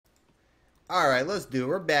Alright, let's do it.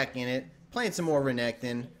 We're back in it. Playing some more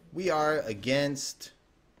Renekton. We are against...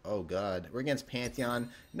 Oh god. We're against Pantheon.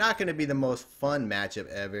 Not going to be the most fun matchup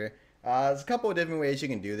ever. There's a couple of different ways you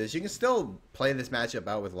can do this. You can still play this matchup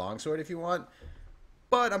out with Longsword if you want.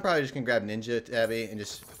 But I'm probably just going to grab Ninja Tabby and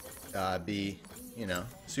just be, you know,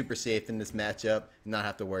 super safe in this matchup. And not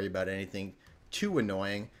have to worry about anything too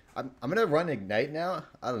annoying. I'm going to run Ignite now.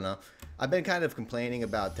 I don't know. I've been kind of complaining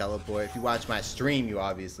about Teleport. If you watch my stream, you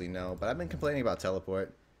obviously know. But I've been complaining about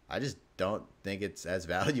Teleport. I just don't think it's as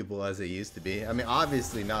valuable as it used to be. I mean,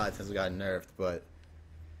 obviously not since we got nerfed. But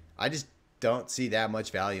I just don't see that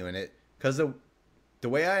much value in it. Because the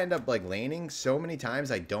way I end up like laning, so many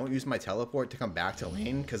times I don't use my Teleport to come back to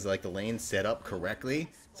lane. Because like the lane's set up correctly.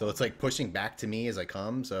 So it's like pushing back to me as I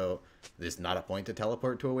come. So there's not a point to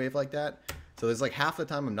teleport to a wave like that. So there's like half the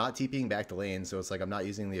time I'm not TPing back to lane, so it's like I'm not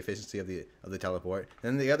using the efficiency of the teleport.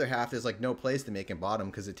 And then the other half there's like no plays to make in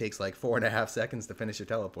bottom because it takes like 4.5 seconds to finish your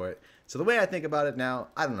teleport. So the way I think about it now,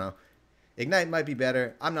 I don't know. Ignite might be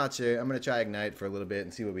better. I'm not sure. I'm gonna try Ignite for a little bit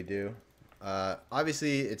and see what we do.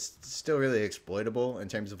 Obviously it's still really exploitable in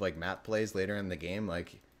terms of like map plays later in the game.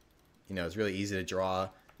 Like, you know, it's really easy to draw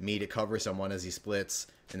me to cover someone as he splits,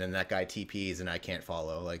 and then that guy TPs and I can't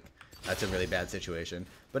follow. Like, that's a really bad situation.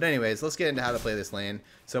 But anyways, let's get into how to play this lane.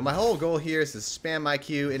 So my whole goal here is to spam my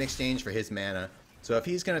Q in exchange for his mana. So if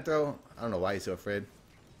he's going to throw... I don't know why he's so afraid.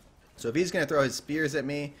 So if he's going to throw his spears at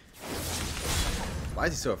me... Why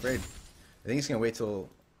is he so afraid? I think he's going to wait till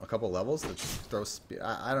a couple levels to throw spear.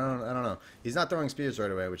 I don't know. He's not throwing spears right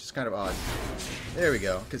away, which is kind of odd. There we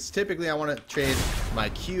go. Because typically I want to trade my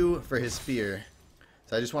Q for his spear.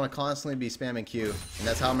 So I just want to constantly be spamming Q, and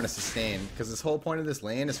that's how I'm going to sustain. Because this whole point of this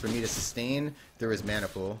lane is for me to sustain through his mana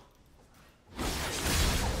pool.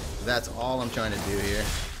 So that's all I'm trying to do here.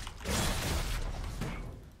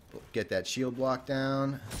 Get that shield block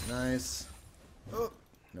down. Nice. Oh,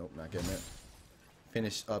 nope, not getting it.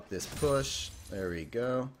 Finish up this push. There we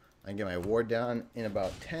go. I can get my ward down in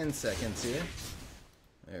about 10 seconds here.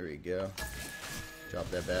 There we go.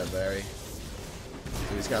 Drop that bad Larry.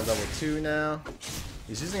 So he's got level 2 now.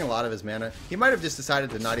 He's using a lot of his mana. He might have just decided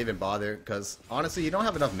to not even bother, because honestly, you don't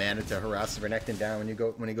have enough mana to harass Renekton down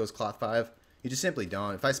when he goes clock 5. You just simply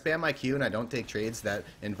don't. If I spam my Q and I don't take trades that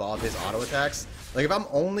involve his auto attacks, like if I'm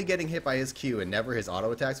only getting hit by his Q and never his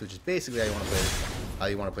auto attacks, which is basically how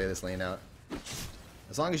you want to play this lane out.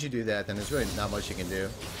 As long as you do that, then there's really not much you can do,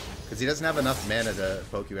 because he doesn't have enough mana to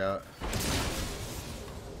poke you out.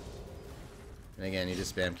 And again, you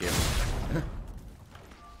just spam Q.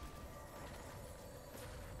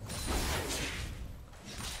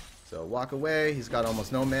 So walk away, he's got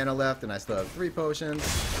almost no mana left, and I still have 3 potions.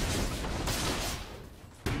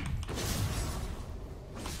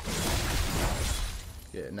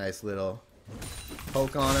 Get a nice little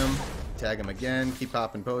poke on him, tag him again, keep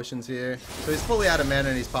popping potions here. So he's fully out of mana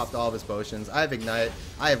and he's popped all of his potions. I have Ignite,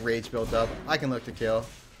 I have Rage built up, I can look to kill.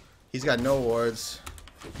 He's got no wards.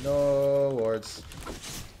 No wards.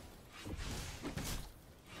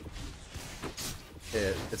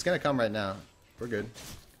 It's gonna come right now. We're good.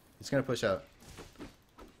 He's gonna push out.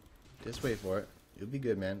 Just wait for it. You'll be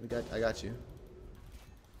good, man. I got you.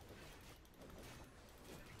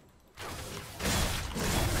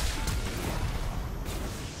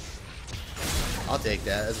 I'll take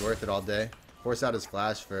that. It's worth it all day. Force out his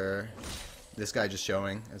flash for this guy just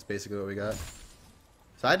showing. That's basically what we got.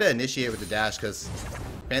 So I had to initiate with the dash because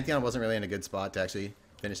Pantheon wasn't really in a good spot to actually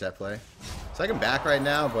finish that play. So I can back right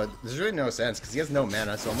now, but there's really no sense because he has no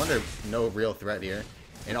mana, so I'm under no real threat here.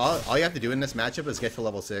 And all you have to do in this matchup is get to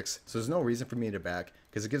level 6. So there's no reason for me to back,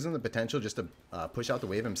 because it gives him the potential just to push out the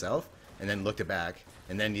wave himself and then look to back.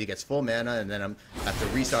 And then he gets full mana, and then I have to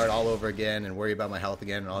restart all over again and worry about my health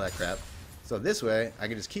again and all that crap. So this way, I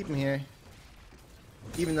can just keep him here,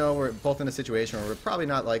 even though we're both in a situation where we're probably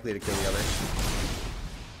not likely to kill the other.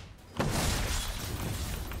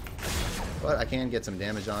 But I can get some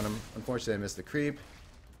damage on him. Unfortunately, I missed the creep.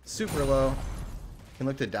 Super low. Can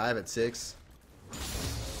look to dive at 6.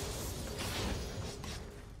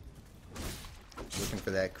 Looking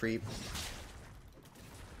for that creep.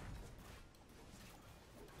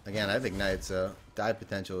 Again, I have Ignite, so dive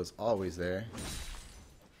potential is always there.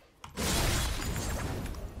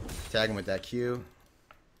 Tag him with that Q.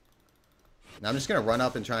 Now I'm just going to run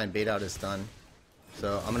up and try and bait out his stun.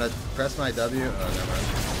 So I'm going to press my W. Oh, never mind.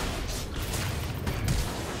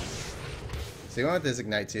 So he went with his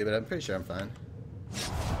Ignite too, but I'm pretty sure I'm fine.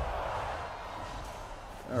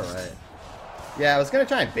 Alright. Yeah, I was going to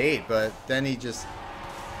try and bait, but then he just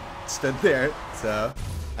stood there. So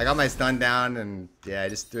I got my stun down, and yeah, I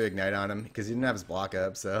just threw Ignite on him because he didn't have his block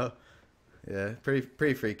up. So yeah,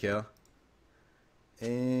 pretty free kill.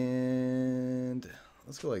 And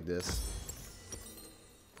let's go like this.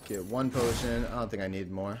 Get 1 potion. I don't think I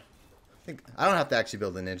need more. I don't have to actually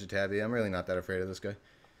build a ninja tabby. I'm really not that afraid of this guy.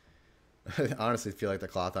 I honestly feel like the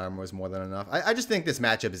cloth armor was more than enough. I just think this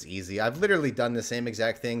matchup is easy. I've literally done the same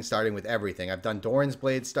exact thing starting with everything. I've done Doran's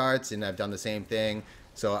Blade starts, and I've done the same thing.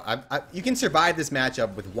 So you can survive this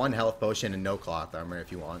matchup with 1 health potion and no cloth armor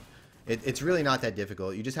if you want. It's really not that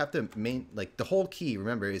difficult. You just have to the whole key,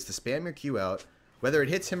 remember, is to spam your Q out. Whether it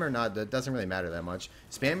hits him or not, that doesn't really matter that much.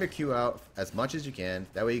 Spam your Q out as much as you can.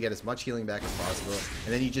 That way you get as much healing back as possible.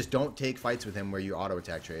 And then you just don't take fights with him where you auto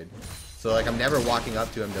attack trade. So like I'm never walking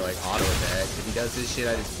up to him to like auto attack. If he does this shit,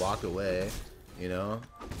 I just walk away, you know?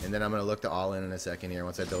 And then I'm gonna look to all in a second here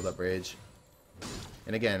once I build up rage.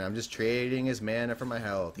 And again, I'm just trading his mana for my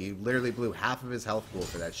health. He literally blew half of his health pool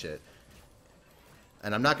for that shit.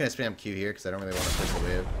 And I'm not gonna spam Q here because I don't really want to push the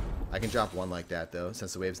wave. I can drop 1 like that though,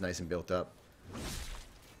 since the wave's nice and built up.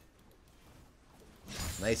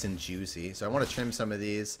 Nice and juicy. So I want to trim some of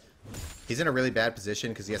these. He's in a really bad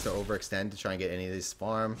position because he has to overextend to try and get any of these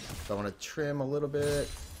farm. So I want to trim a little bit.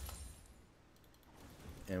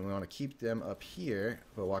 And we want to keep them up here,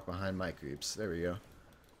 but walk behind my creeps. There we go.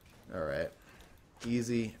 Alright.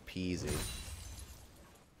 Easy peasy.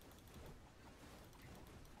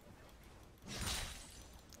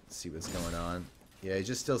 Let's see what's going on. Yeah, he's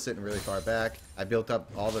just still sitting really far back. I built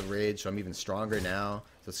up all the rage, so I'm even stronger now.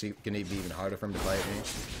 So it's going to be even harder for him to fight me.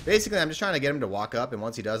 Basically, I'm just trying to get him to walk up, and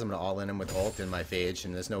once he does, I'm going to all-in him with ult and my phage,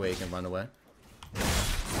 and there's no way he can run away.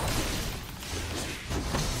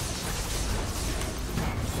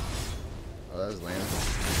 Oh, that was lame.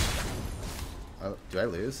 Oh, do I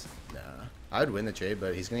lose? Nah. I would win the trade,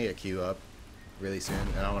 but he's going to get Q up really soon,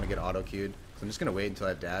 and I don't want to get auto-Q'd. So I'm just going to wait until I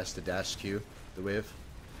have dash to dash Q the wave.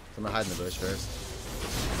 So I'm going to hide in the bush first.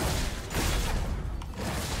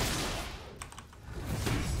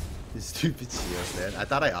 These stupid shields, man. I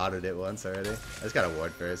thought I autoed it once already. I just got a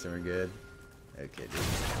ward first and we're good. Okay,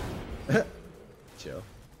 dude. Chill.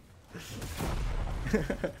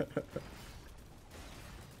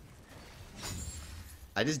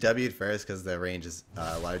 I just W'd first because the range is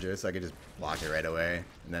larger, so I could just block it right away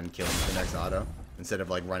and then kill him with the next auto. Instead of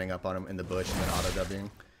like running up on him in the bush and then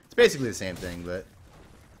auto-Wing. It's basically the same thing, but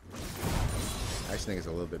I actually think it's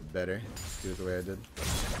a little bit better. Do it the way I did.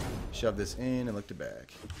 Shove this in and look to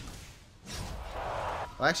back.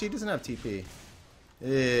 Well, actually, he doesn't have TP.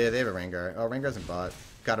 Yeah, they have a Rengar. Oh, Rengar's in bot.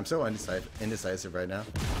 God, I'm so indecisive right now.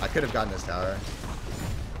 I could have gotten this tower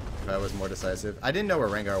if I was more decisive. I didn't know where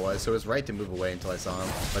Rengar was, so it was right to move away until I saw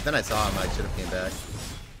him. But then I saw him, I should have came back.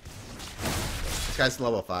 This guy's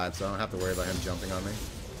level 5, so I don't have to worry about him jumping on me,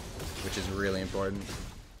 which is really important.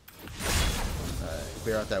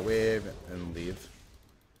 Clear out that wave and leave.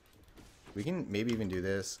 We can maybe even do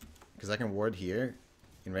this because I can ward here,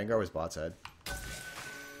 and Rengar was bot side.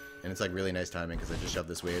 And it's like really nice timing because I just shoved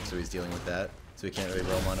this wave, so he's dealing with that. So he can't really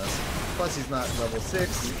roam on us. Plus he's not level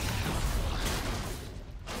 6.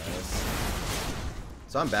 Nice.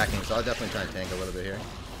 So I'm backing, so I'll definitely try and tank a little bit here.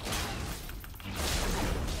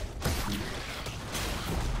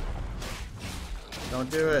 Don't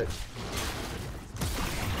do it.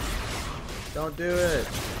 Don't do it.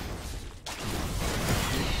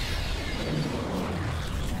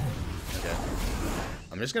 Okay.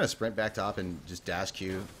 I'm just gonna sprint back top and just dash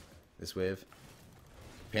Q this wave.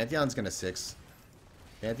 Pantheon's gonna 6.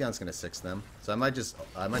 Pantheon's gonna 6 them. So I might just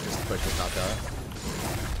push the top tower.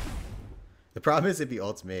 The problem is if he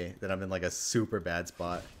ults me, then I'm in like a super bad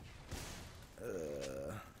spot.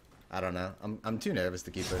 I don't know. I'm too nervous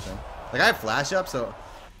to keep pushing. Like I have flash up, so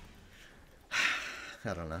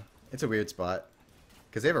I don't know. It's a weird spot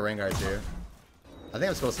because they have a Rengar too. I think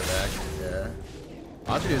I'm supposed to back. Yeah.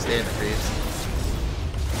 All I have to do is stay in the creeps.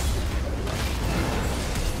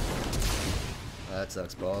 Oh, that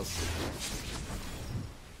sucks balls.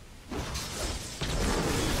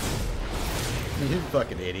 You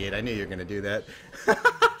fucking idiot. I knew you were going to do that.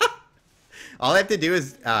 All I have to do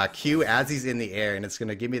is Q as he's in the air, and it's going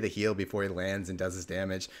to give me the heal before he lands and does his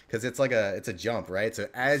damage. Because it's like it's a jump, right? So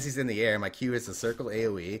as he's in the air, my Q is the circle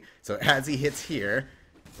AoE. So as he hits here,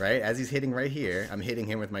 right? As he's hitting right here, I'm hitting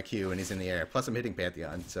him with my Q and he's in the air. Plus I'm hitting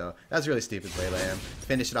Pantheon. So that's really stupid play by him.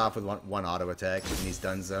 Finish it off with one auto attack, and he's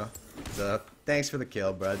done so. So thanks for the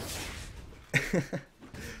kill, bud.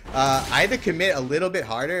 I had to commit a little bit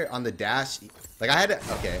harder on the dash. Like I had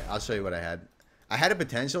to, okay, I'll show you what I had. I had a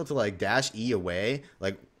potential to like dash E away.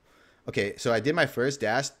 Like, okay, so I did my first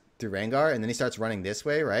dash through Rengar, and then he starts running this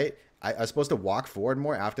way, right? I was supposed to walk forward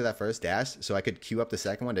more after that first dash, so I could queue up the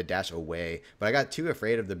second one to dash away. But I got too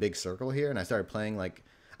afraid of the big circle here, and I started playing like,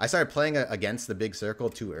 I started playing against the big circle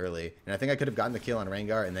too early, and I think I could have gotten the kill on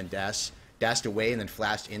Rengar and then dashed away and then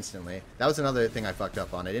flashed instantly. That was another thing I fucked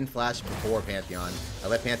up on. I didn't flash before Pantheon. I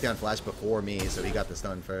let Pantheon flash before me, so he got the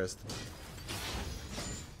stun first.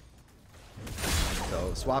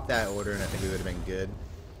 So swap that order, and I think we would have been good.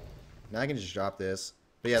 Now I can just drop this.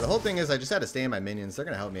 But yeah, the whole thing is I just had to stay in my minions. They're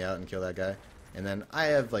gonna help me out and kill that guy. And then I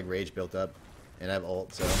have like rage built up, and I have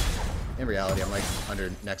ult. So in reality, I'm like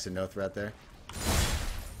next to no threat there.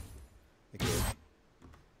 Okay.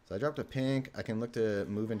 So I dropped a pink. I can look to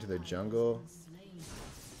move into their jungle.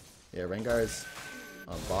 Yeah, Rengar's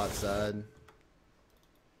on bot side.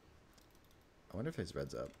 I wonder if his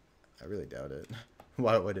red's up. I really doubt it.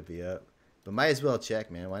 Why would it be up? But might as well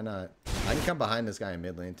check, man. Why not? I can come behind this guy in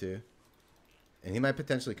mid lane too. And he might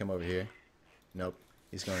potentially come over here. Nope.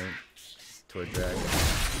 He's going toward drag.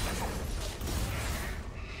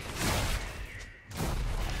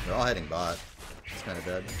 They're all heading bot. It's kind of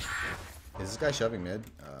dead. Is this guy shoving mid?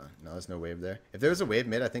 No, there's no wave there. If there was a wave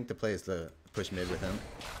mid, I think the play is to push mid with him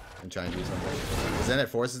and try and do something. Because then it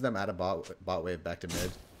forces them out of bot wave back to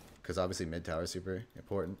mid. Because obviously mid tower is super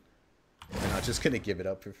important. They're not just going to give it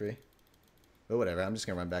up for free. But whatever, I'm just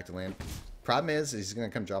going to run back to lane. Problem is, he's going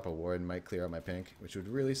to come drop a ward and might clear out my pink, which would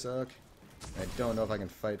really suck. I don't know if I can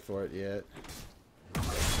fight for it yet.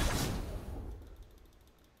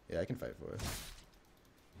 Yeah, I can fight for it.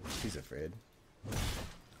 He's afraid.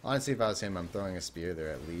 Honestly, if I was him, I'm throwing a spear there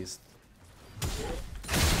at least.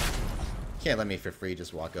 Can't let me for free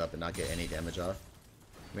just walk up and not get any damage off.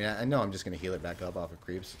 I mean, I know I'm just going to heal it back up off of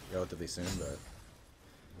creeps relatively soon,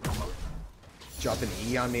 but... Drop an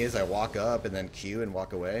E on me as I walk up and then Q and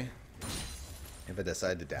walk away. If I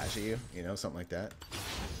decide to dash at you, you know, something like that.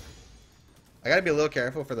 I gotta be a little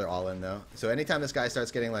careful for their all-in though. So anytime this guy starts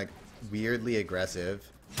getting like weirdly aggressive,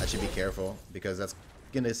 I should be careful because that's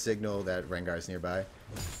gonna signal that Rengar's nearby.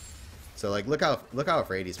 So like look how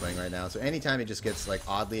afraid he's playing right now. So anytime he just gets like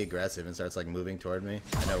oddly aggressive and starts like moving toward me,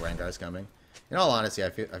 I know Rengar's coming. In all honesty, I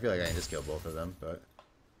feel like I can just kill both of them, but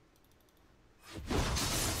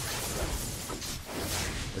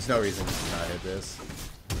there's no reason to not hit this.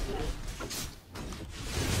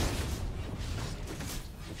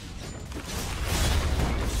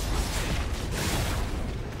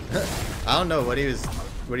 I don't know what he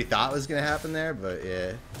thought was gonna happen there, but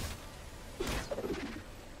yeah.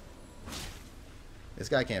 This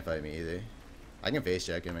guy can't fight me either. I can face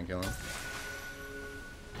check him and kill him.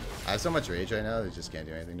 I have so much rage right now, they just can't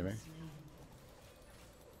do anything to me.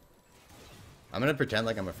 I'm gonna pretend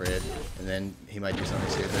like I'm afraid, and then he might do something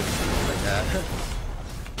stupid like that.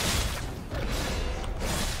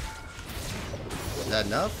 Is that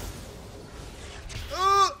enough?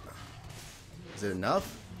 Is it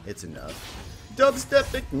enough? It's enough.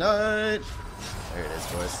 Dubstep ignite! There it is,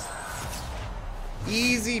 boys.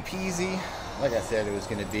 Easy peasy. Like I said it was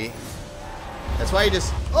gonna be. That's why you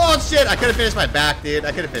just... Oh shit! I could've finished my back, dude.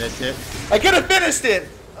 I could've finished it. I could've finished it!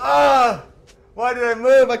 Ah! Why did I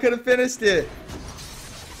move? I could've finished it.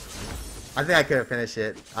 I think I could've finished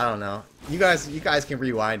it. I don't know. You guys can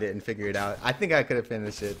rewind it and figure it out. I think I could've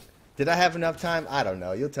finished it. Did I have enough time? I don't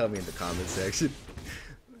know. You'll tell me in the comment section.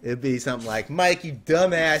 It'd be something like, Mike, you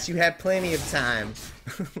dumbass, you had plenty of time.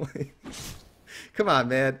 Like, come on,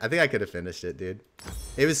 man. I think I could have finished it, dude.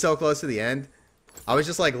 It was so close to the end. I was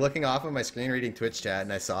just like looking off of my screen reading Twitch chat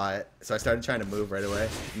and I saw it. So I started trying to move right away.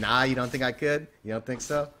 Nah, you don't think I could? You don't think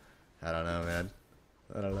so? I don't know, man.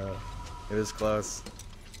 I don't know. It was close.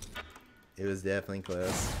 It was definitely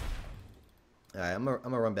close. Alright, I'm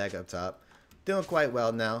gonna run back up top. Doing quite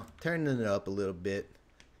well now. Turning it up a little bit.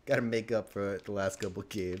 Gotta make up for it the last couple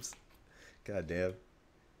games. God damn.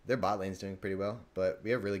 Their bot lane's doing pretty well, but we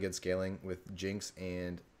have really good scaling with Jinx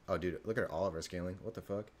and... Oh, dude, look at all of our scaling. What the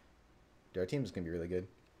fuck? Dude, our team's gonna be really good.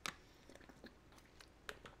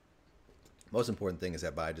 Most important thing is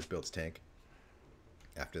that Bai just builds tank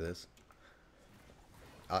after this.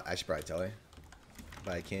 I should probably tell her.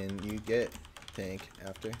 Bai, can you get tank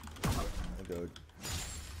after? I'll go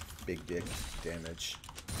big dick damage.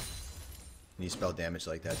 And you spell damage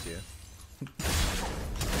like that too.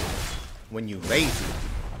 When you lazy.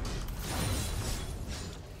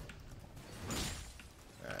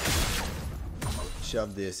 Alright.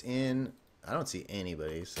 Shove this in. I don't see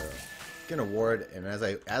anybody, so get a ward, and as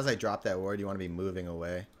I drop that ward, you want to be moving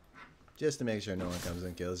away. Just to make sure no one comes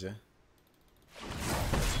and kills you.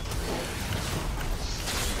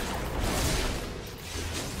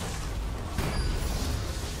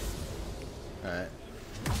 Alright.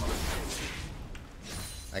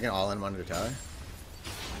 I can all in one under tower.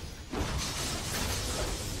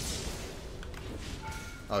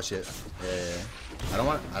 Oh shit. Yeah. I don't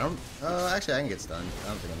want. I don't. Actually, I can get stunned. I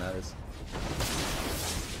don't think it matters.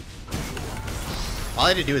 All I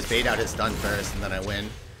had to do is bait out his stun first, and then I win.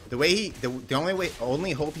 The way he, the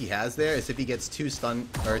only hope he has there is if he gets 2 stun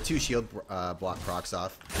or 2 shield block procs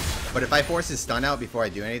off. But if I force his stun out before I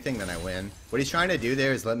do anything, then I win. What he's trying to do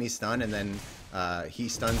there is let me stun, and then he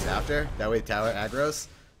stuns after. That way Tower aggros.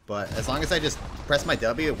 But as long as I just press my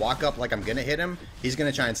W, walk up like I'm gonna hit him, he's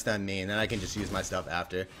gonna try and stun me, and then I can just use my stuff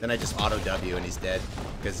after. Then I just auto W and he's dead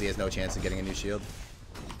because he has no chance of getting a new shield.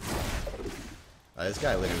 This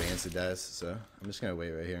guy literally insta dies, so I'm just gonna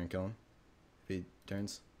wait right here and kill him if he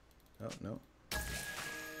turns. Oh no!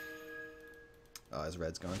 Oh, his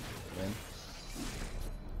red's gone. Win.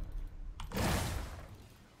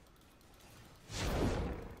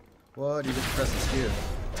 What? You just press the skew.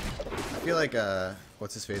 I feel like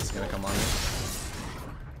what's his face is gonna come on me.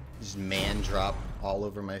 Just man drop all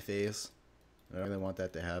over my face. I don't really want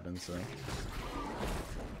that to happen, so I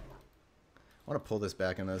want to pull this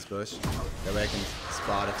back into this bush. That way I can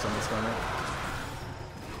spot if someone's coming.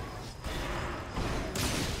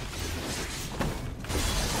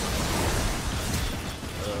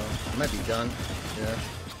 I might be done. Yeah.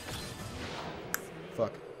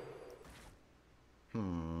 Fuck.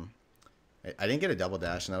 I didn't get a double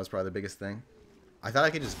dash, and that was probably the biggest thing. I thought I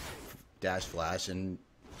could just dash flash, and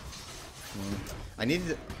I needed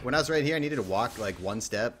to, when I was right here, I needed to walk like 1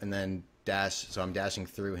 step and then dash, so I'm dashing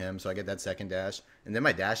through him, so I get that second dash. And then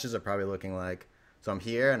my dashes are probably looking like, so I'm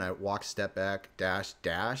here and I walk, step back, dash,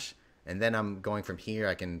 dash, and then I'm going from here,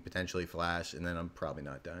 I can potentially flash, and then I'm probably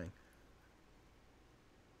not dying.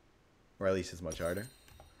 Or at least it's much harder.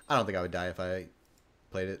 I don't think I would die if I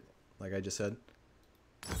played it like I just said.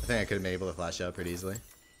 I think I could have been able to flash out pretty easily.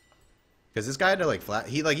 Because this guy had to like flash,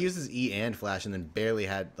 he like used his E and flash and then barely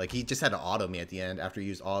had, like he just had to auto me at the end after he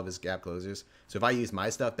used all of his gap closers. So if I used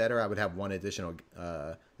my stuff better, I would have 1 additional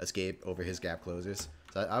escape over his gap closers.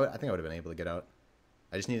 So I think I would have been able to get out.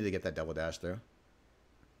 I just needed to get that double dash through.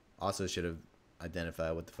 Also should have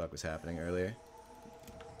identified what the fuck was happening earlier.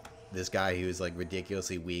 This guy who is like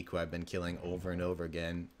ridiculously weak, who I've been killing over and over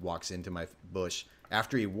again, walks into my bush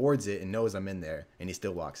after he wards it and knows I'm in there, and he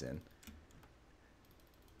still walks in.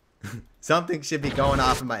 Something should be going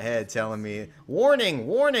off in my head telling me, warning,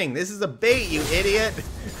 warning, this is a bait, you idiot.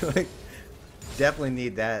 Like, definitely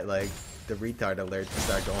need that, like, the retard alert to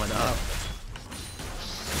start going off.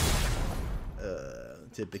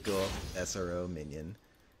 Typical SRO minion.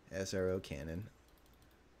 SRO cannon.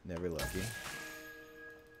 Never lucky.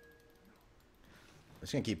 I'm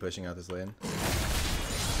just gonna keep pushing out this lane.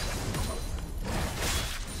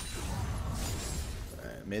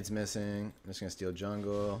 Alright, mid's missing. I'm just gonna steal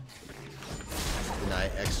jungle. Deny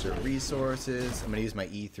extra resources. I'm gonna use my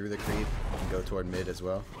E through the creep and go toward mid as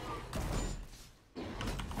well.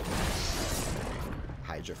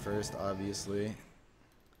 Hydra first, obviously.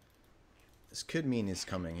 This could mean he's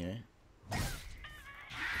coming here. I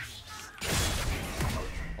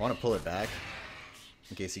want to pull it back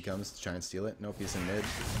in case he comes to try and steal it. Nope, he's in mid.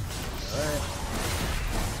 Alright.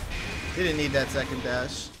 Didn't need that second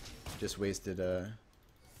dash. Just wasted, ooh.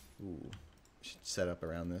 Should set up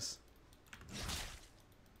around this.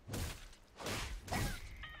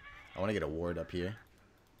 I want to get a ward up here.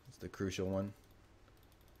 It's the crucial one.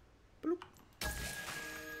 Bloop.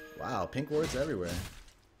 Wow, pink wards everywhere.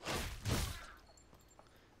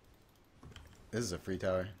 This is a free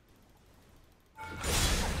tower.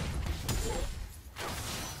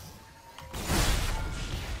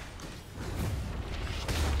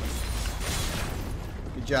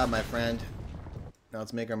 Good job, my friend. Now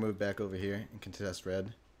let's make our move back over here and contest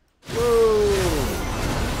red. Whoa!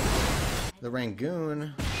 The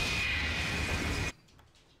Rangoon.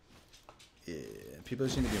 Yeah, people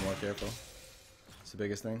just need to be more careful. It's the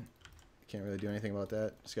biggest thing. Can't really do anything about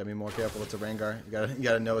that. Just gotta be more careful. It's a Rengar. You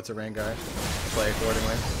gotta know it's a Rengar. Play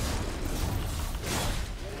accordingly.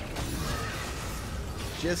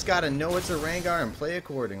 Just gotta know it's a Rengar and play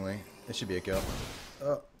accordingly. It should be a kill.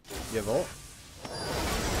 Oh, you have ult?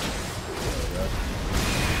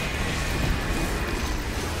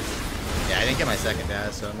 Yeah, I didn't get my second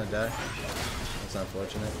dash, so I'm gonna die. That's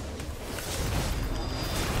unfortunate.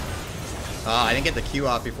 Oh, I didn't get the Q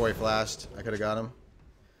off before he flashed. I could have got him.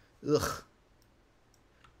 Ugh.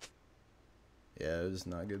 Yeah, it was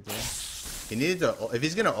not good though. He needed to. If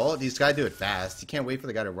he's gonna ult, he's gotta do it fast. He can't wait for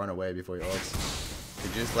the guy to run away before he ults.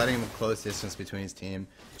 You're just letting him close distance between his team.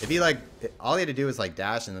 If he like, all he had to do was like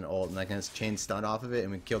dash and then ult, and I can just chain stun off of it,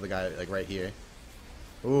 and we kill the guy like right here.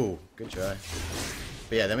 Ooh, good try.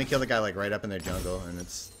 But yeah, then we kill the guy like right up in their jungle, and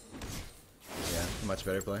it's, yeah, a much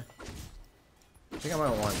better play. I think I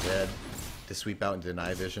might want Dead to sweep out and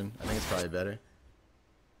deny vision. I think it's probably better.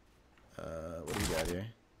 What do we got here?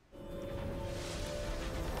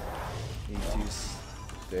 Need to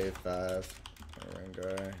stay 5.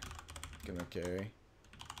 Rengar. Gonna carry.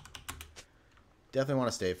 Definitely want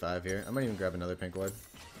to stay 5 here. I might even grab another pink ward.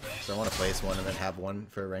 So I want to place one and then have one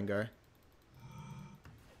for Rengar.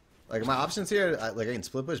 Like, my options here, like, I can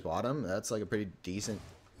split push bottom. That's, like, a pretty decent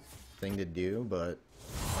thing to do, but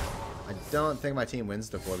I don't think my team wins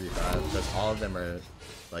the 4v5 because all of them are,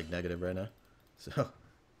 like, negative right now. So,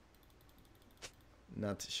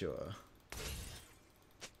 not sure.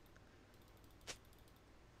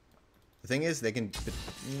 The thing is, they can...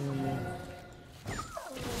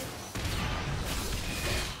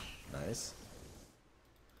 Nice.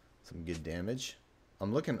 Some good damage.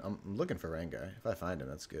 I'm looking for Rengar. If I find him,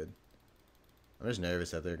 that's good. I'm just nervous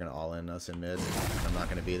that they're gonna all in us in mid. I'm not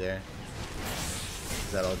gonna be there.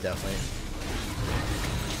 That'll definitely.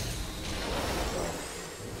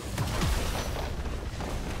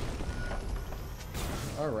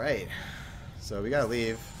 All right. So we gotta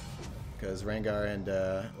leave because Rengar and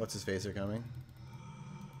what's his face are coming.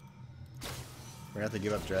 We're gonna have to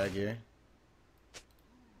give up drag here.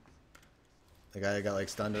 The guy got like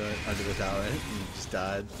stunned under the tower and just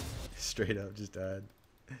died. Straight up just died.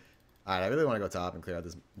 Alright, I really want to go top and clear out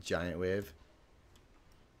this giant wave.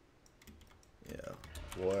 Yeah.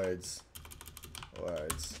 Wards.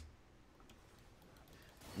 Wards.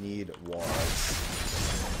 Need wards.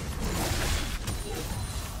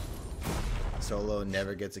 Solo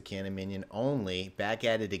never gets a cannon minion only. Back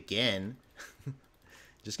at it again.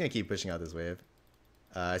 Just gonna keep pushing out this wave.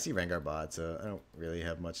 I see Rengar bot, so I don't really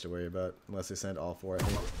have much to worry about unless they send all 4, I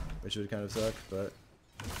think, which would kind of suck, but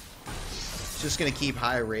just gonna keep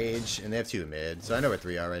high rage, and they have 2 mid, so I know where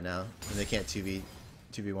 3 are right now, and they can't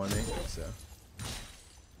 2v1 me, so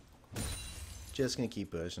just gonna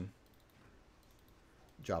keep pushing.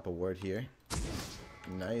 Drop a ward here.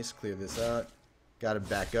 Nice, clear this out. Gotta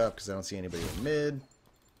back up because I don't see anybody in mid.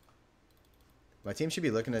 My team should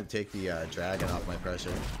be looking to take the dragon off my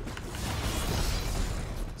pressure.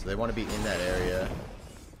 So they want to be in that area.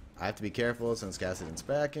 I have to be careful since Kassadin's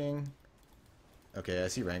backing. Okay, I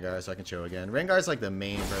see Rengar, so I can chill again. Rengar's like the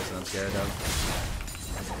main person I'm scared of.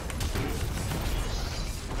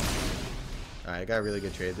 Alright, I got a really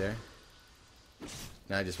good trade there.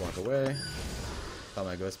 Now I just walk away. Pop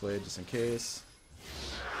my Ghost Blade just in case.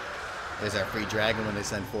 There's our free dragon when they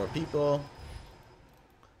send 4 people.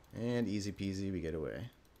 And easy peasy, we get away.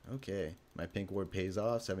 Okay, my pink ward pays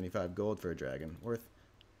off. 75 gold for a dragon. Worth.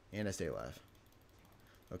 And I stay alive.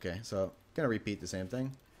 Okay, so gonna repeat the same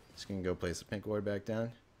thing. Just gonna go place the pink ward back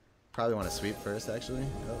down. Probably want to sweep first, actually.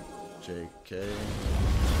 Oh, JK.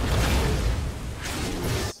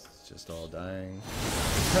 It's just all dying.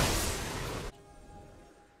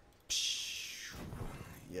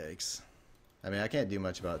 Yikes. I mean, I can't do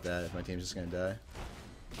much about that if my team's just gonna die.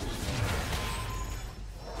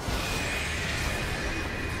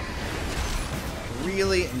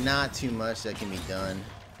 Really not too much that can be done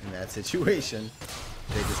in that situation.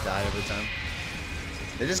 They just die every time.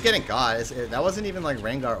 They're just getting caught. That wasn't even like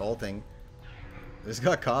Rengar ulting. They just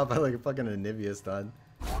got caught by like a fucking Anivia stun.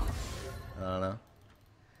 I don't know.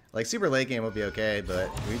 Like super late game would be okay, but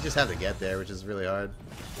we just have to get there, which is really hard.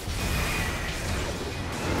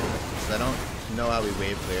 So I don't know how we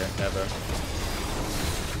wave clear ever.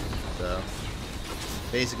 So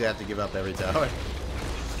basically I have to give up every tower.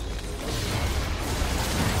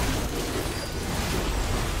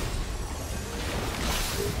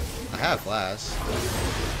 I have flash.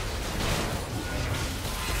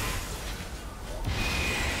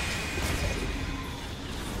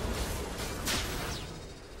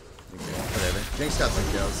 Okay, whatever. Jinx got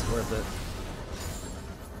some kills. Worth it.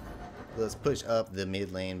 Let's push up the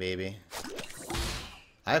mid lane, baby.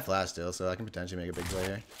 I have flash still, so I can potentially make a big play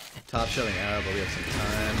here. Top shoving out, but we have some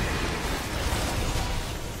time.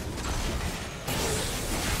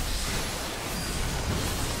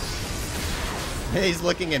 He's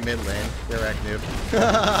looking in mid lane. Direct noob.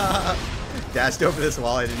 Dashed over this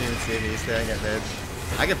wall. I didn't even see me. He's staring at mid.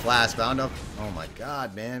 I can flash, but I don't know. Oh my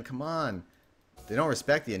god, man. Come on. They don't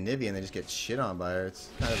respect the Anivia and they just get shit on by her. It's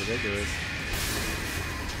kind of ridiculous.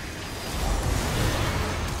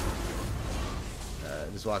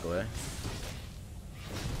 Just walk away.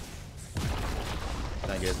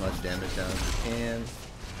 Try and get as much damage down as we can.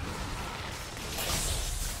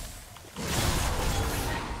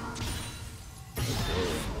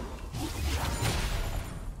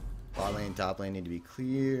 Bot lane, top lane need to be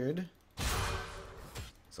cleared.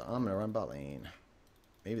 So I'm gonna run bot lane.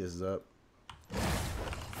 Maybe this is up.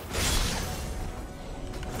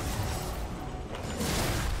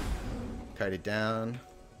 kite it down.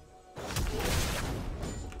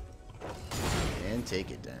 And take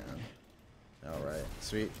it down. Alright,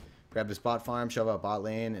 sweet. Grab this bot farm, shove out bot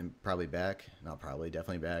lane, and probably back. Not probably,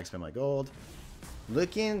 definitely back. Spend my gold.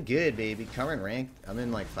 Looking good, baby. Current ranked. I'm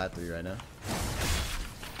in like plat 3 right now.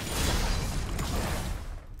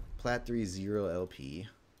 Plat 3 0 LP.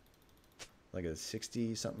 Like a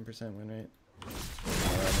 60-something% win rate.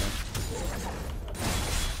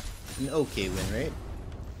 An okay win rate.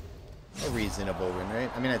 A reasonable win rate.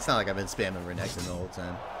 I mean, it's not like I've been spamming Renekton the whole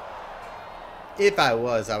time. If I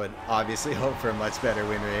was, I would obviously hope for a much better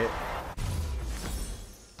win rate.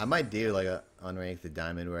 I might do like a Unranked the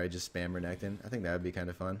Diamond where I just spam Renekton. I think that would be kind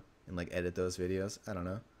of fun. And like edit those videos. I don't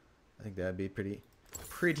know. I think that would be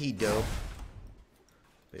pretty dope.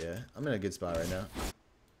 But yeah, I'm in a good spot right now.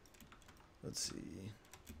 Let's see.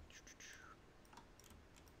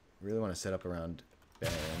 Really want to set up around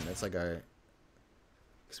Baron. That's like our...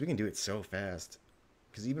 Because we can do it so fast.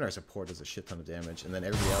 Because even our support does a shit ton of damage. And then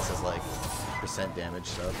everybody else has like percent damage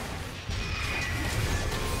stuff.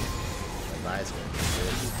 My Vi's gonna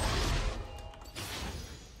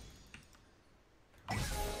be good.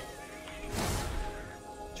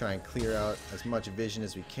 Try and clear out as much vision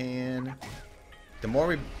as we can. The more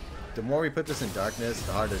we put this in darkness,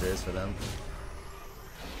 the harder it is for them.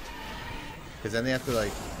 Because then they have to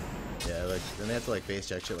like, yeah, like then they have to like face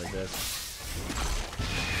check shit like this.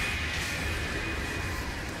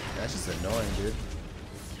 That's just annoying, dude.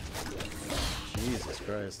 Jesus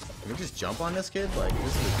Christ. Can we just jump on this kid? Like,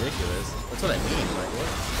 this is ridiculous. That's what I mean. Like, what?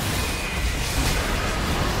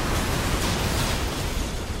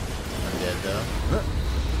 I'm dead, though.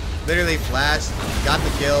 Literally flashed, got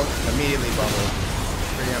the kill, immediately bubbled.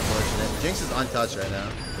 Pretty unfortunate. Jinx is untouched right now,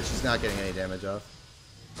 but she's not getting any damage off.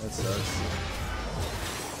 That sucks.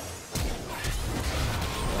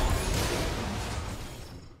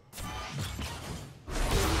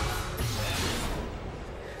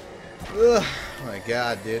 Ugh, oh my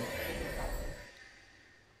god, dude.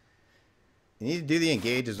 You need to do the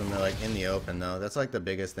engages when they're like in the open though. That's like the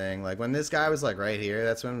biggest thing. Like when this guy was like right here,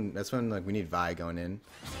 that's when like we need Vi going in.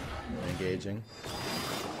 Engaging.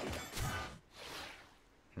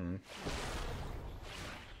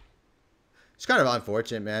 It's kind of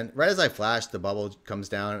unfortunate, man. Right as I flash, the bubble comes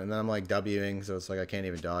down and then I'm like Wing, so it's like I can't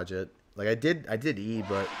even dodge it. Like I did E,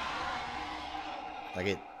 but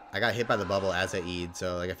like I got hit by the bubble as I E'd,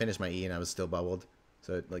 so like I finished my E and I was still bubbled,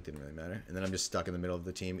 so it like didn't really matter. And then I'm just stuck in the middle of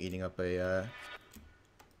the team eating up a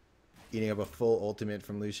full ultimate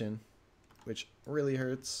from Lucian, which really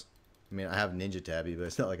hurts. I mean, I have Ninja Tabby, but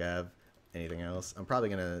it's not like I have anything else. I'm probably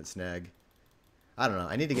gonna snag. I don't know.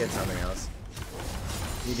 I need to get something else.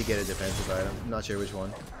 I need to get a defensive item. I'm not sure which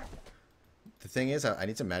one. The thing is, I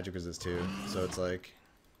need some magic resist too, so it's like,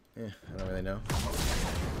 I don't really know.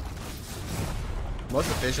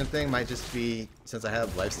 Most efficient thing might just be, since I have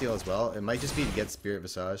lifesteal as well, it might just be to get Spirit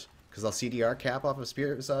Visage. Because I'll CDR cap off of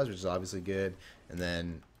Spirit Visage, which is obviously good. And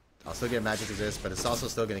then I'll still get magic resist, but it's also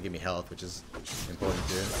still going to give me health, which is important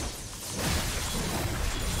too.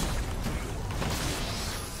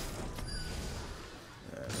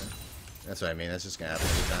 That's what I mean, that's just going to happen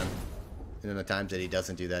every time. And then the times that he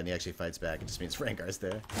doesn't do that and he actually fights back, it just means Rengar's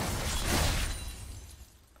there.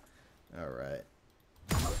 Alright.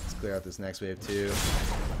 Let's clear out this next wave too.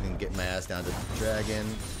 And get my ass down to the dragon,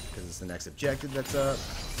 because it's the next objective that's up.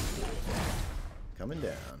 Coming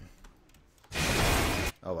down.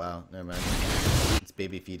 Oh wow, never mind. It's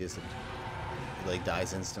baby fetus. It like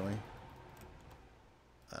dies instantly.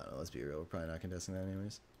 I don't know, let's be real, we're probably not contesting that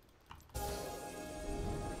anyways.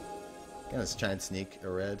 Gonna try and sneak a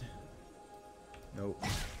red. Nope.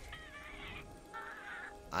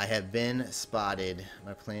 I have been spotted.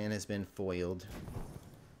 My plan has been foiled.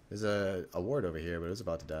 There's a ward over here, but it was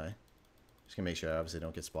about to die. Just gonna make sure I obviously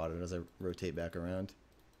don't get spotted as I rotate back around.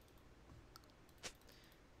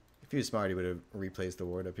 If he was smart, he would have replaced the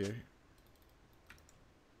ward up here.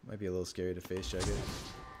 Might be a little scary to face check it.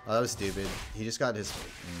 Oh, that was stupid. He just got his...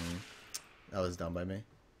 that was done by me.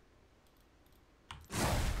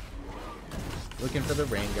 Looking for the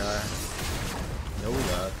Rengar. No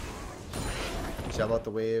luck. Shove out the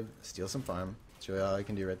wave, steal some farm. That's really all I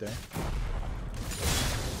can do right there.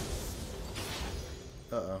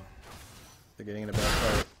 Uh-oh. They're getting in a bad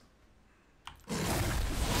fight.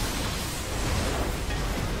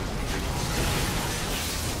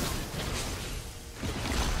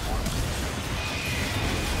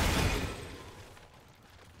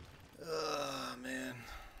 Oh, man.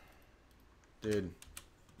 Dude.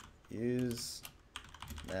 Use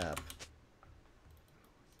map.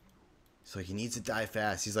 So he needs to die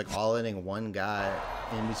fast. He's like all-inning one guy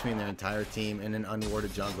in between their entire team in an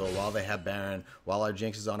unwarded jungle while they have Baron, while our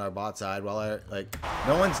Jinx is on our bot side, while our, like,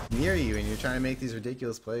 no one's near you and you're trying to make these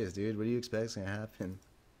ridiculous plays, dude. What do you expect's gonna happen?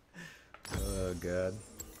 Oh, God.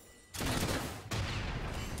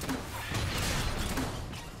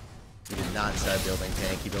 He did not start building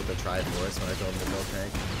tank. He built a Triforce when I told him to build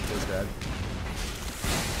tank. It was bad.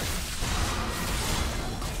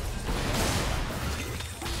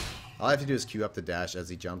 All I have to do is queue up the dash as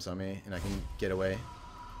he jumps on me, and I can get away.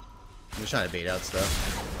 I'm just trying to bait out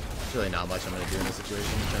stuff. There's really not much I'm going to do in this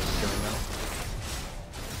situation in terms of killing them.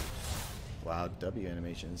 Wow, W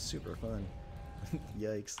animation is super fun.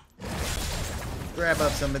 Yikes. Grab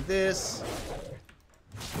up some of this.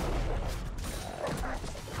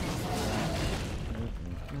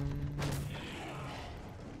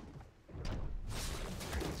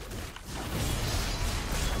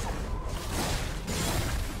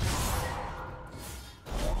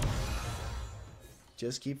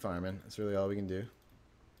 Just keep farming. That's really all we can do.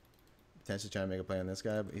 Potentially trying to make a play on this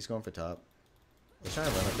guy, but he's going for top. He's trying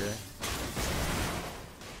to run up here.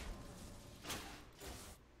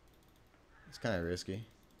 It's kind of risky.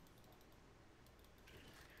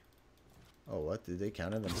 Oh, what? Did they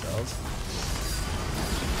counter themselves?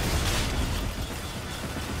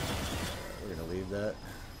 We're going to leave that.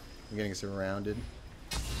 We're getting surrounded.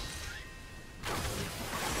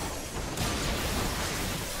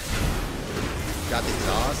 Got the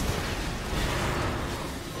exhaust.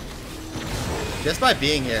 Just by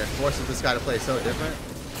being here forces this guy to play so different.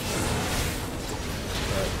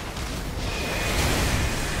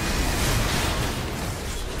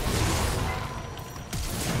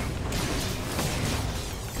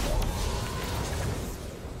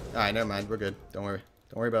 Alright, never mind. We're good. Don't worry.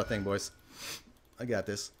 Don't worry about a thing, boys. I got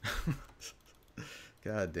this.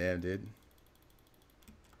 God damn, dude.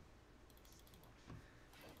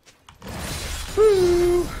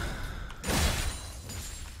 Woo!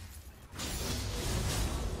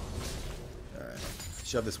 Alright.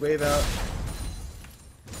 Shove this wave out.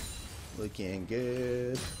 Looking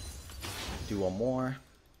good. Do one more.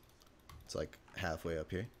 It's like halfway up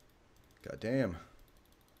here. God damn.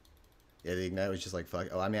 Yeah, the ignite was just like fuck.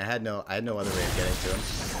 Oh, I mean, I had no other way of getting to him,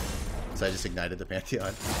 so I just ignited the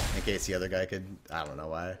Pantheon in case the other guy could. I don't know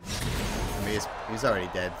why. I mean, he's already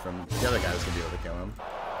dead from the other guy was gonna be able to kill him.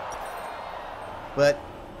 But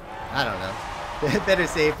I don't know. Better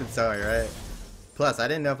safe than sorry, right? Plus, I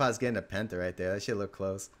didn't know if I was getting a Penta right there. That shit looked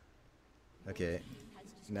close. Okay,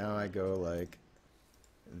 now I go like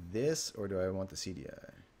this, or do I want the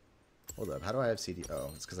CDI? Hold up. How do I have CD?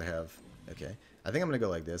 Oh, it's because I have. Okay, I think I'm gonna go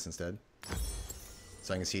like this instead.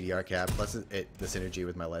 So I can CDR cap, plus the synergy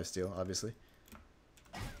with my lifesteal, obviously.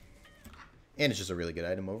 And it's just a really good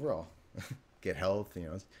item overall. Get health, you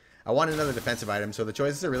know. I want another defensive item, so the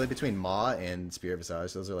choices are really between Maw and Spear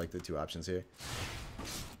Visage. Those are like the two options here.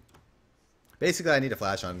 Basically, I need a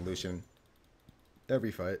flash on Lucian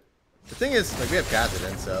every fight. The thing is, like, we have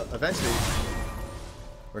Catherine, so eventually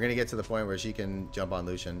we're going to get to the point where she can jump on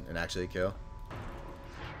Lucian and actually kill.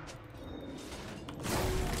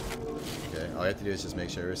 Okay, all we have to do is just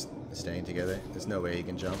make sure we're staying together. There's no way he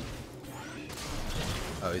can jump.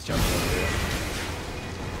 Oh, he's jumping over here.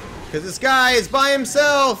 Because this guy is by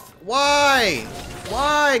himself! Why?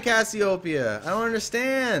 Why, Cassiopeia? I don't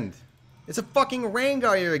understand. It's a fucking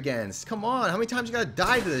Rengar you're against. Come on, how many times you gotta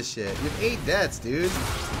die to this shit? You have 8 deaths, dude.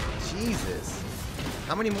 Jesus.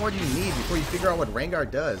 How many more do you need before you figure out what Rengar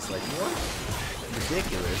does? Like, what?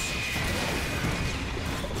 Ridiculous.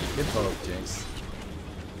 Good poke, Jinx.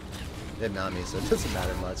 They have not me, so it doesn't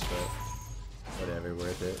matter much, but whatever,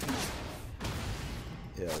 worth it.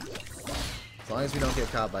 Yeah. As long as we don't get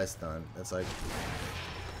caught by stun, that's like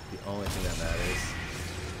the only thing that matters.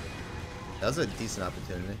 That was a decent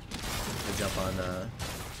opportunity to jump on the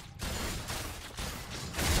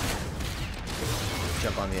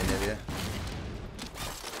Anivia.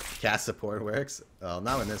 Cast support works. Well,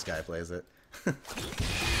 not when this guy plays it.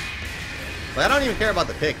 Like, I don't even care about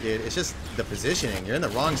the pick, dude. It's just the positioning. You're in the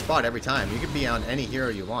wrong spot every time. You could be on any hero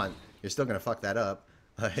you want. You're still gonna fuck that up.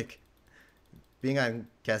 Like, being on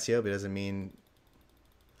Cassiopeia doesn't mean...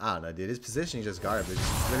 I don't know, dude. His positioning is just garbage.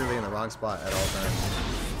 He's literally in the wrong spot at all times.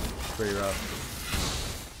 It's pretty rough.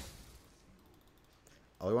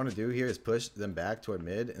 All we want to do here is push them back toward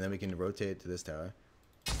mid, and then we can rotate to this tower.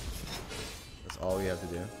 That's all we have to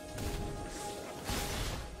do.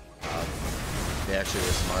 They actually were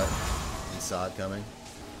smart and saw it coming.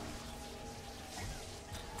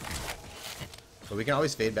 But we can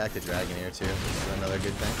always fade back to Dragon here too, which is another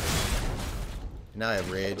good thing. Now I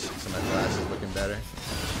have Rage, so my flash is looking better.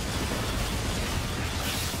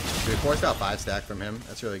 Dude, forced out 5 stack from him.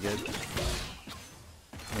 That's really good.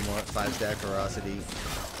 No more 5 stack ferocity.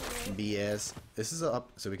 BS. This is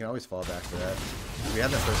up, so we can always fall back to that. We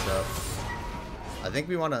have that first up. I think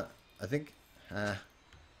we want to. I think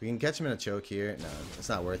we can catch him in a choke here. No, it's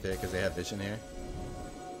not worth it because they have vision here.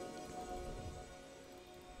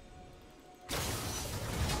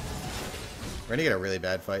 We're gonna get a really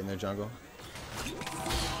bad fight in their jungle.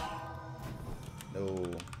 No,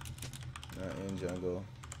 not in jungle.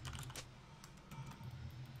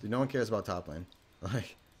 Dude, no one cares about top lane.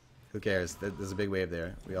 Like, who cares? There's a big wave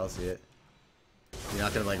there. We all see it. You're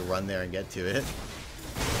not gonna like run there and get to it.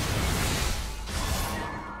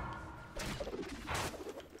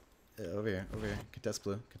 Over here, over here. Contest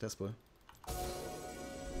blue, contest blue.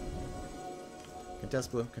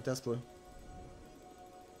 Contest blue, contest blue.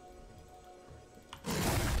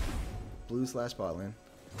 Blue slash bot lane.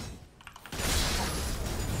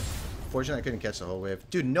 Fortunately, I couldn't catch the whole wave.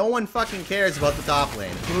 Dude, no one fucking cares about the top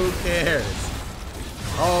lane. Who cares?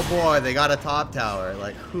 Oh boy, they got a top tower.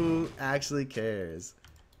 Like, who actually cares?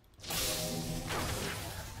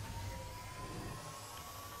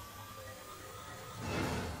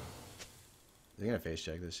 They're gonna face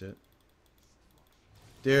check this shit.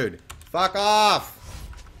 Dude, fuck off!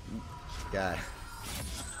 God.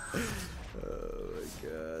 Oh my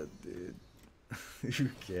god, dude. Who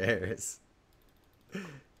cares?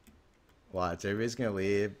 Watch, everybody's gonna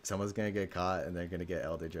leave, someone's gonna get caught, and they're gonna get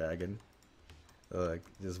Elder Dragon. Look,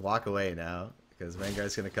 just walk away now, because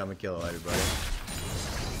Vanguard's gonna come and kill everybody.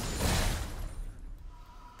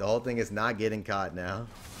 The whole thing is not getting caught now,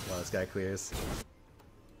 while this guy clears.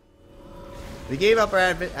 We gave up our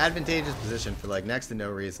advantageous position for like next to no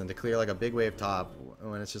reason to clear like a big wave top,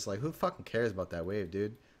 when it's just like, who fucking cares about that wave,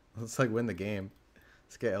 dude? Let's like win the game.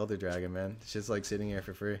 Let's get Elder Dragon, man. It's just like sitting here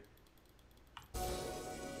for free.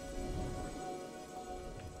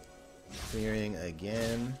 Clearing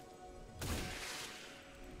again.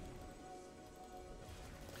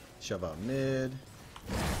 Shove out mid.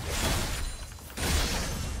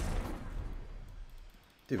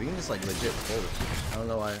 Dude, we can just like legit hold it. I don't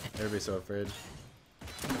know why everybody's so afraid.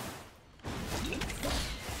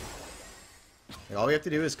 Like, all we have to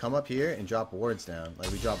do is come up here and drop wards down. Like,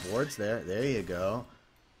 we drop wards there. There you go.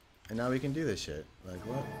 And now we can do this shit. Like,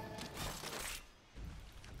 what?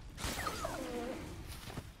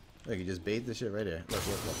 Look, you just bait this shit right here. Look,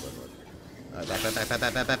 look, look, look, look. Alright,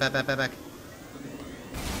 back.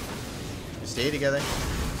 Just stay together.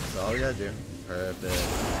 That's all we gotta do. Perfect.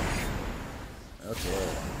 Okay.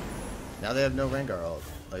 Now they have no Rengar ult.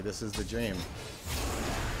 Like, this is the dream.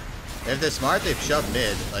 If they're smart, they've shoved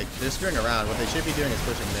mid. Like, they're screwing around. What they should be doing is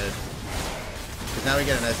pushing mid. Because now we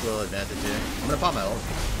get a nice little advantage here. I'm gonna pop my ult.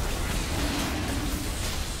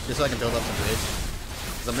 Just so I can build up some rage.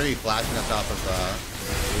 Because I'm gonna be flashing on top of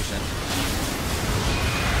Lucian.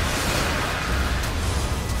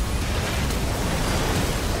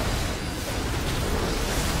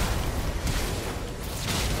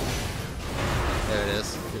 There it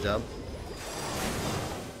is. Good job.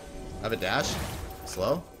 I have a dash.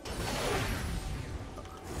 Slow.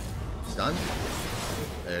 Stun.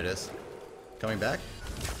 There it is. Coming back.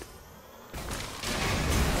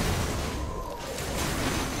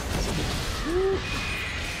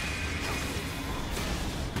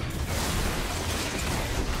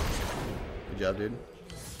 Good job, dude.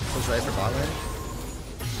 Push right for bot lane.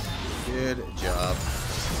 Good job.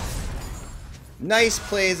 Nice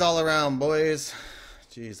plays all around, boys.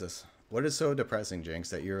 Jesus. What is so depressing, Jinx,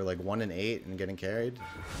 that you're like 1-8 and getting carried?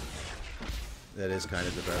 That is kind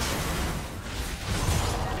of depressing.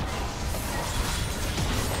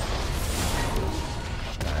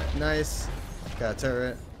 Alright, nice. Got a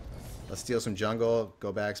turret. Let's steal some jungle.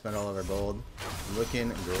 Go back, spend all of our gold. Looking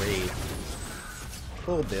great.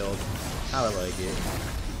 Full build. How I like it.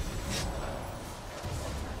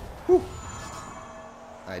 Whew.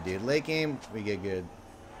 Alright, dude. Late game, we get good.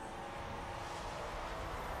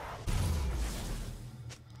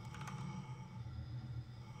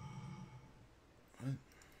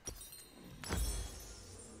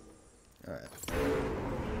 Alright.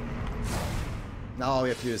 Now all we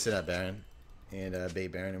have to do is sit at Baron. And bait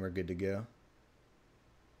Baron and we're good to go.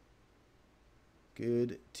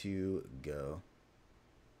 Good to go.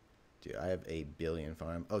 Dude, I have a billion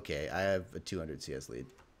farm. Okay, I have a 200 CS lead.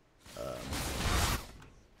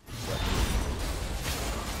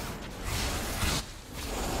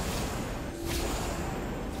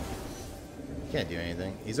 Can't do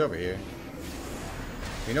anything. He's over here.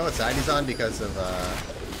 You know what side he's on because of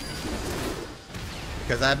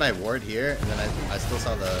because I had my ward here and then I still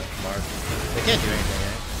saw the mark. They can't do anything,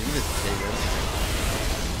 eh? You can just take this.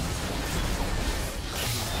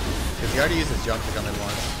 He already used his jump to come in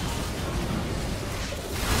once.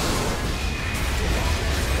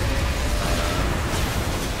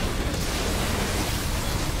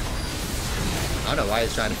 I don't know why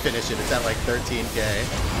he's trying to finish it. It's at like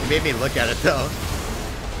 13k. He made me look at it though.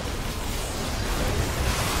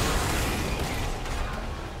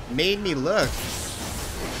 Made me look.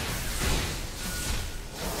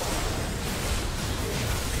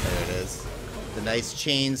 There it is. The nice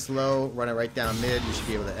chain slow. Run it right down mid. You should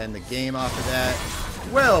be able to end the game off of that.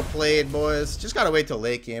 Well played, boys. Just gotta wait till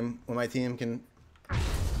late game when my team can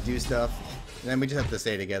do stuff. And then we just have to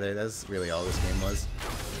stay together. That's really all this game was.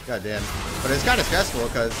 God damn. But it's kind of stressful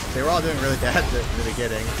because they were all doing really bad in the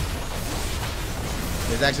beginning.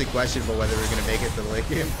 It's actually questionable whether we're going to make it to the late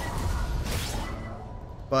game.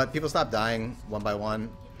 But people stopped dying one by one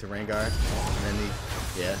to Rengar. And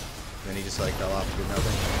then he just like fell off and did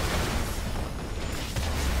nothing.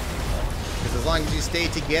 Because as long as you stay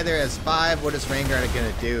together as 5, what is Rengar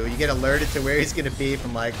going to do? You get alerted to where he's going to be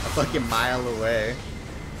from like a fucking mile away.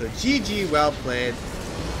 So GG, well played.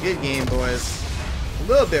 Good game, boys. A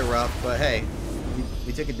little bit rough, but hey,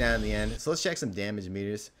 we took it down in the end. So let's check some damage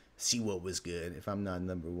meters. See what was good. If I'm not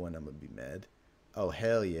number 1, I'm going to be mad. Oh,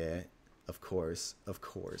 hell yeah. Of course. Of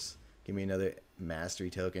course. Give me another mastery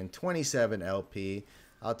token. 27 LP.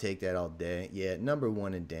 I'll take that all day. Yeah, number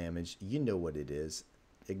 1 in damage. You know what it is.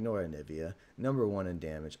 Ignore Anivia. Number 1 in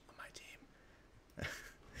damage on my team.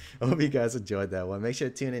 I hope you guys enjoyed that one. Make sure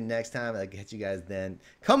to tune in next time. I'll catch you guys then.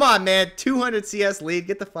 Come on, man. 200 CS lead.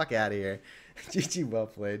 Get the fuck out of here. GG, well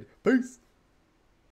played. Peace.